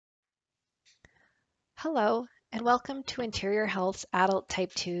Hello, and welcome to Interior Health's Adult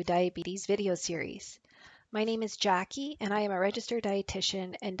Type 2 Diabetes video series. My name is Jackie, and I am a registered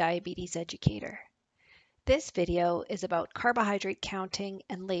dietitian and diabetes educator. This video is about carbohydrate counting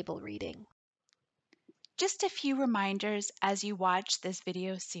and label reading. Just a few reminders as you watch this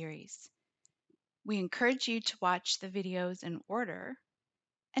video series. We encourage you to watch the videos in order.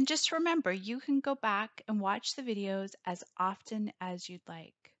 And just remember, you can go back and watch the videos as often as you'd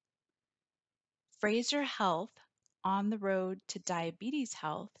like. Fraser Health, On the Road to Diabetes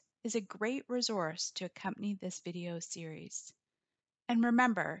Health, is a great resource to accompany this video series. And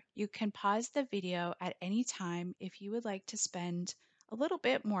remember, you can pause the video at any time if you would like to spend a little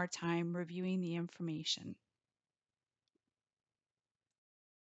bit more time reviewing the information.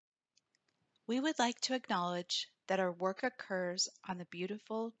 We would like to acknowledge that our work occurs on the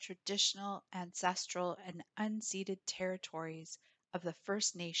beautiful, traditional, ancestral, and unceded territories of the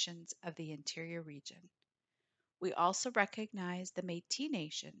First Nations of the interior region. We also recognize the Métis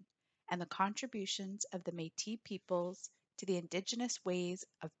Nation and the contributions of the Métis peoples to the Indigenous ways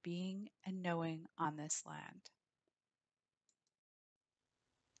of being and knowing on this land.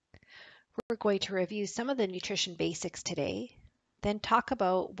 We're going to review some of the nutrition basics today, then talk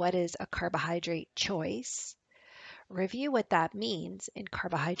about what is a carbohydrate choice, review what that means in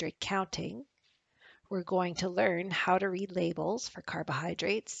carbohydrate counting. We're going to learn how to read labels for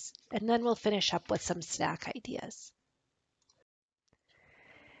carbohydrates, and then we'll finish up with some snack ideas.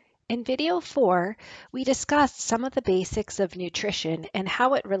 In video 4, we discussed some of the basics of nutrition and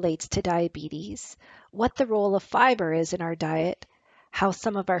how it relates to diabetes, what the role of fiber is in our diet, how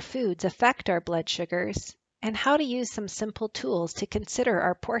some of our foods affect our blood sugars, and how to use some simple tools to consider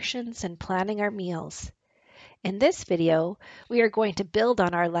our portions and planning our meals. In this video, we are going to build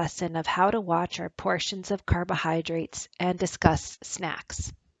on our lesson of how to watch our portions of carbohydrates and discuss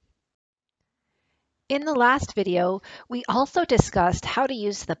snacks. In the last video, we also discussed how to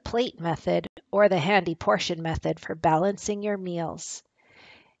use the plate method or the handy portion method for balancing your meals.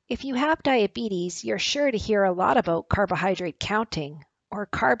 If you have diabetes, you're sure to hear a lot about carbohydrate counting or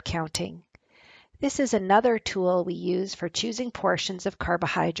carb counting. This is another tool we use for choosing portions of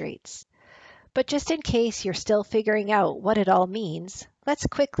carbohydrates. But just in case you're still figuring out what it all means, let's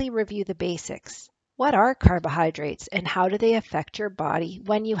quickly review the basics. What are carbohydrates and how do they affect your body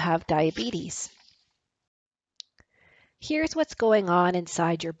when you have diabetes? Here's what's going on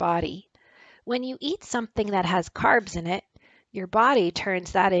inside your body. When you eat something that has carbs in it, your body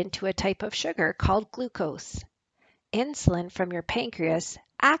turns that into a type of sugar called glucose. Insulin from your pancreas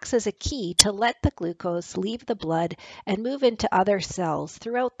acts as a key to let the glucose leave the blood and move into other cells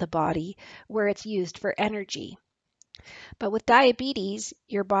throughout the body where it's used for energy. But with diabetes,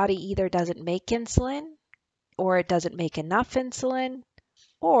 your body either doesn't make insulin, or it doesn't make enough insulin,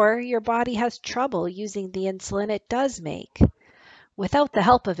 or your body has trouble using the insulin it does make. Without the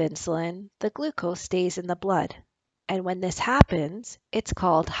help of insulin, the glucose stays in the blood, and when this happens, it's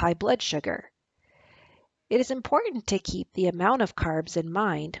called high blood sugar. It is important to keep the amount of carbs in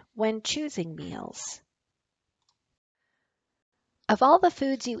mind when choosing meals. Of all the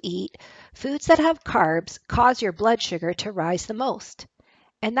foods you eat, foods that have carbs cause your blood sugar to rise the most,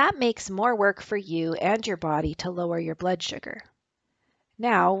 and that makes more work for you and your body to lower your blood sugar.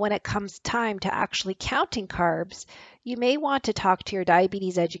 Now, when it comes time to actually counting carbs, you may want to talk to your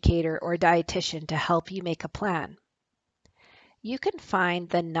diabetes educator or dietitian to help you make a plan. You can find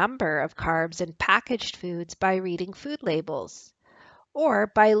the number of carbs in packaged foods by reading food labels,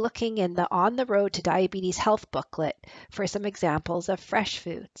 or by looking in the On the Road to Diabetes Health booklet for some examples of fresh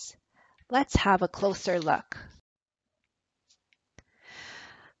foods. Let's have a closer look.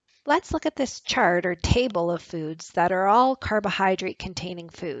 Let's look at this chart or table of foods that are all carbohydrate-containing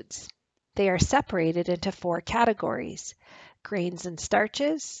foods. They are separated into 4 categories: grains and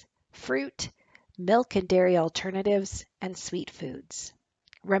starches, fruit, milk and dairy alternatives, and sweet foods.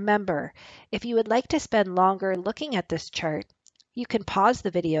 Remember, if you would like to spend longer looking at this chart, you can pause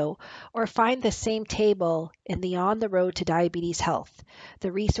the video or find the same table in the On the Road to Diabetes Health,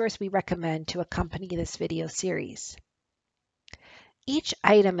 the resource we recommend to accompany this video series. Each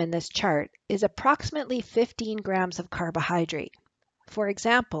item in this chart is approximately 15 grams of carbohydrate. For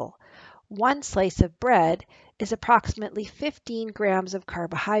example, 1 slice of bread is approximately 15 grams of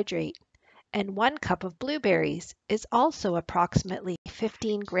carbohydrate, and 1 cup of blueberries is also approximately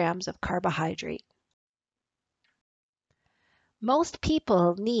 15 grams of carbohydrate. Most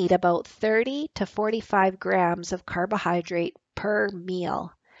people need about 30 to 45 grams of carbohydrate per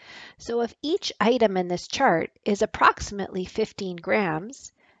meal. So if each item in this chart is approximately 15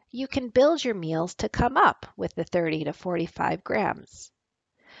 grams, you can build your meals to come up with the 30 to 45 grams.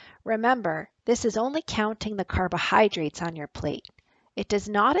 Remember, this is only counting the carbohydrates on your plate. It does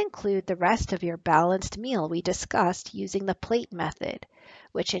not include the rest of your balanced meal we discussed using the plate method,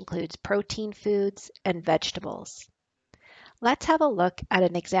 which includes protein foods and vegetables. Let's have a look at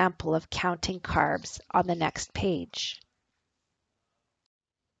an example of counting carbs on the next page.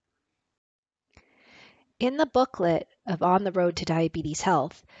 In the booklet of On the Road to Diabetes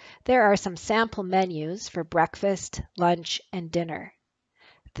Health, there are some sample menus for breakfast, lunch, and dinner.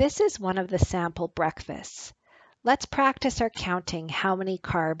 This is one of the sample breakfasts. Let's practice our counting how many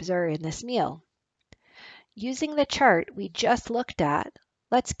carbs are in this meal. Using the chart we just looked at,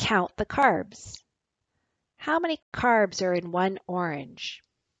 let's count the carbs. How many carbs are in one orange?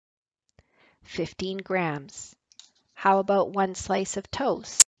 15 grams. How about one slice of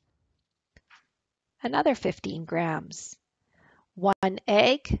toast? Another 15 grams. One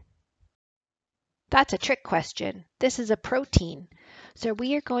egg? That's a trick question. This is a protein, so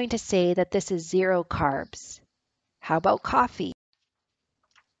we are going to say that this is 0 carbs. How about coffee?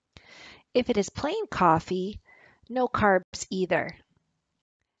 If it is plain coffee, no carbs either,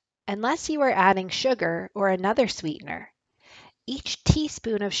 unless you are adding sugar or another sweetener. Each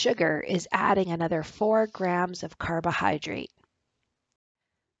teaspoon of sugar is adding another 4 grams of carbohydrate.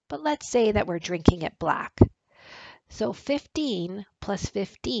 But let's say that we're drinking it black. So 15 plus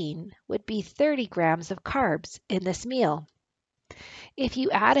 15 would be 30 grams of carbs in this meal. If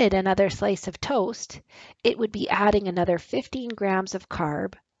you added another slice of toast, it would be adding another 15 grams of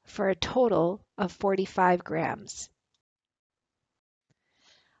carb for a total of 45 grams.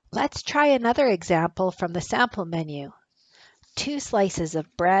 Let's try another example from the sample menu. 2 slices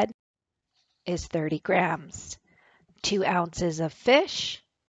of bread is 30 grams. 2 ounces of fish,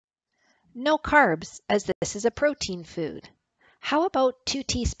 no carbs as this is a protein food. How about 2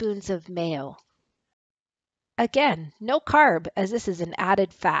 teaspoons of mayo? Again, no carb as this is an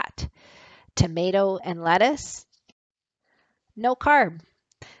added fat. Tomato and lettuce, no carb.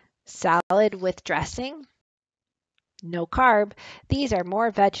 Salad with dressing, no carb. These are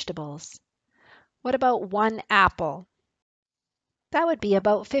more vegetables. What about 1 apple? That would be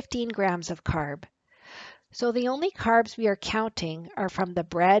about 15 grams of carb. So the only carbs we are counting are from the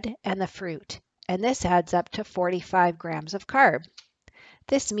bread and the fruit, and this adds up to 45 grams of carb.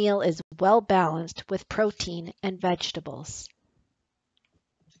 This meal is well balanced with protein and vegetables.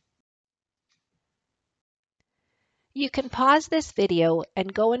 You can pause this video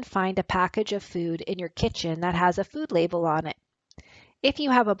and go and find a package of food in your kitchen that has a food label on it. If you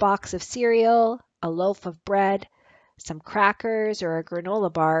have a box of cereal, a loaf of bread, some crackers, or a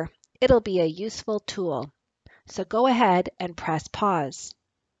granola bar, it'll be a useful tool. So go ahead and press pause.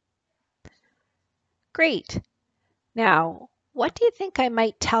 Great. Now, what do you think I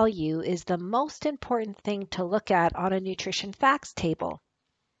might tell you is the most important thing to look at on a nutrition facts table?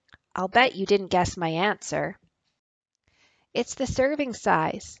 I'll bet you didn't guess my answer. It's the serving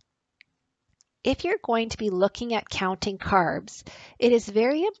size. If you're going to be looking at counting carbs, it is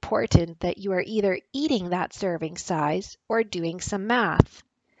very important that you are either eating that serving size or doing some math.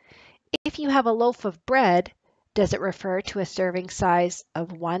 If you have a loaf of bread, does it refer to a serving size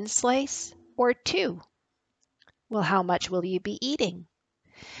of 1 slice or 2? Well, how much will you be eating?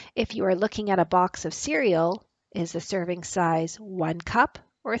 If you are looking at a box of cereal, is the serving size 1 cup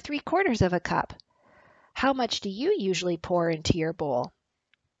or 3/4 of a cup? How much do you usually pour into your bowl?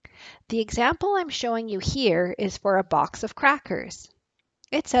 The example I'm showing you here is for a box of crackers.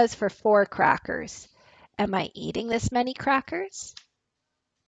 It says for 4 crackers. Am I eating this many crackers?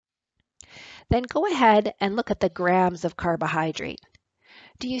 Then go ahead and look at the grams of carbohydrate.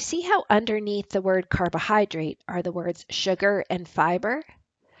 Do you see how underneath the word carbohydrate are the words sugar and fiber?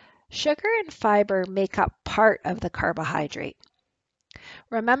 Sugar and fiber make up part of the carbohydrate.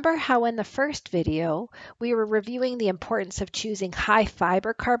 Remember how in the first video we were reviewing the importance of choosing high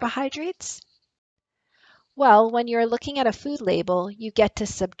fiber carbohydrates? Well, when you're looking at a food label, you get to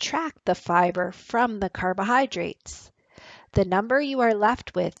subtract the fiber from the carbohydrates. The number you are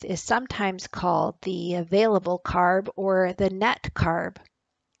left with is sometimes called the available carb or the net carb.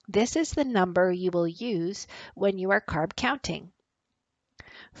 This is the number you will use when you are carb counting.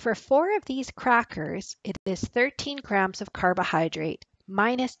 For 4 of these crackers, it is 13 grams of carbohydrate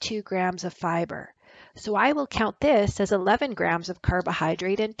minus 2 grams of fiber. So I will count this as 11 grams of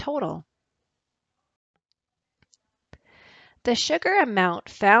carbohydrate in total. The sugar amount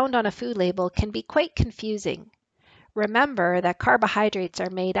found on a food label can be quite confusing. Remember that carbohydrates are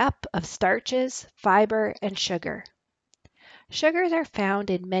made up of starches, fiber, and sugar. Sugars are found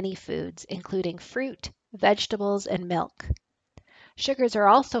in many foods, including fruit, vegetables, and milk. Sugars are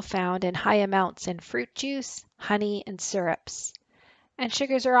also found in high amounts in fruit juice, honey, and syrups. And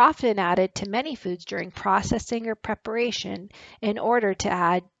sugars are often added to many foods during processing or preparation in order to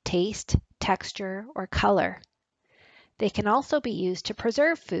add taste, texture, or color. They can also be used to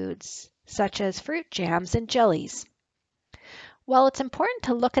preserve foods, such as fruit jams and jellies. While it's important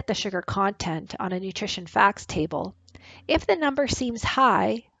to look at the sugar content on a nutrition facts table, if the number seems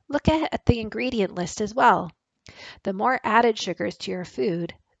high, look at the ingredient list as well. The more added sugars to your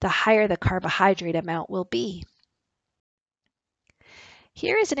food, the higher the carbohydrate amount will be.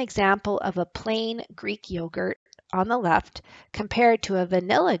 Here is an example of a plain Greek yogurt on the left compared to a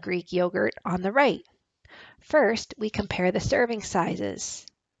vanilla Greek yogurt on the right. First, we compare the serving sizes.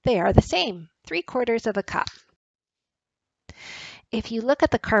 They are the same, 3/4 of a cup. If you look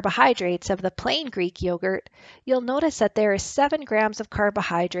at the carbohydrates of the plain Greek yogurt, you'll notice that there is 7 grams of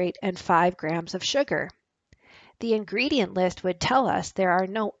carbohydrate and 5 grams of sugar. The ingredient list would tell us there are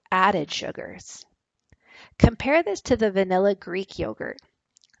no added sugars. Compare this to the vanilla Greek yogurt.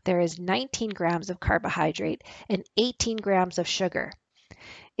 There is 19 grams of carbohydrate and 18 grams of sugar.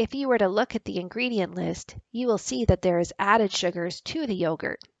 If you were to look at the ingredient list, you will see that there is added sugars to the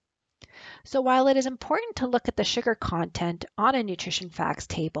yogurt. So while it is important to look at the sugar content on a nutrition facts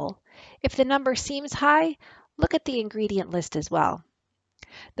table, if the number seems high, look at the ingredient list as well.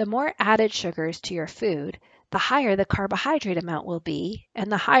 The more added sugars to your food, the higher the carbohydrate amount will be,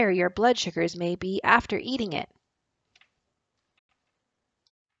 and the higher your blood sugars may be after eating it.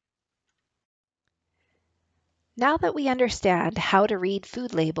 Now that we understand how to read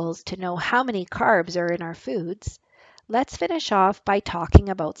food labels to know how many carbs are in our foods, let's finish off by talking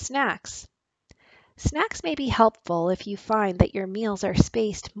about snacks. Snacks may be helpful if you find that your meals are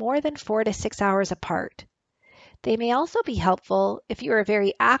spaced more than 4 to 6 hours apart. They may also be helpful if you are a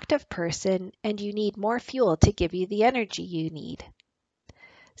very active person and you need more fuel to give you the energy you need.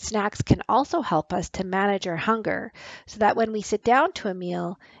 Snacks can also help us to manage our hunger so that when we sit down to a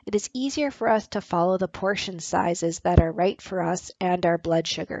meal, it is easier for us to follow the portion sizes that are right for us and our blood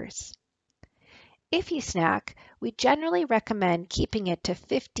sugars. If you snack, we generally recommend keeping it to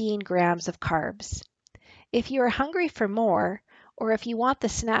 15 grams of carbs. If you are hungry for more, or if you want the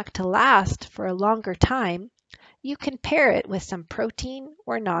snack to last for a longer time, you can pair it with some protein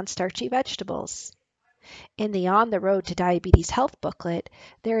or non-starchy vegetables. In the On the Road to Diabetes Health booklet,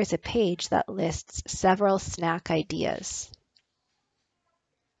 there is a page that lists several snack ideas.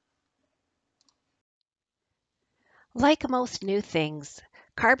 Like most new things,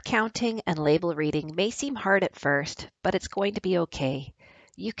 carb counting and label reading may seem hard at first, but it's going to be okay.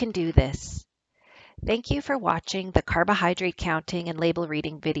 You can do this. Thank you for watching the carbohydrate counting and label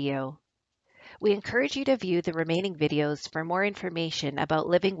reading video. We encourage you to view the remaining videos for more information about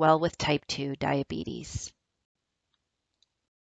living well with type 2 diabetes.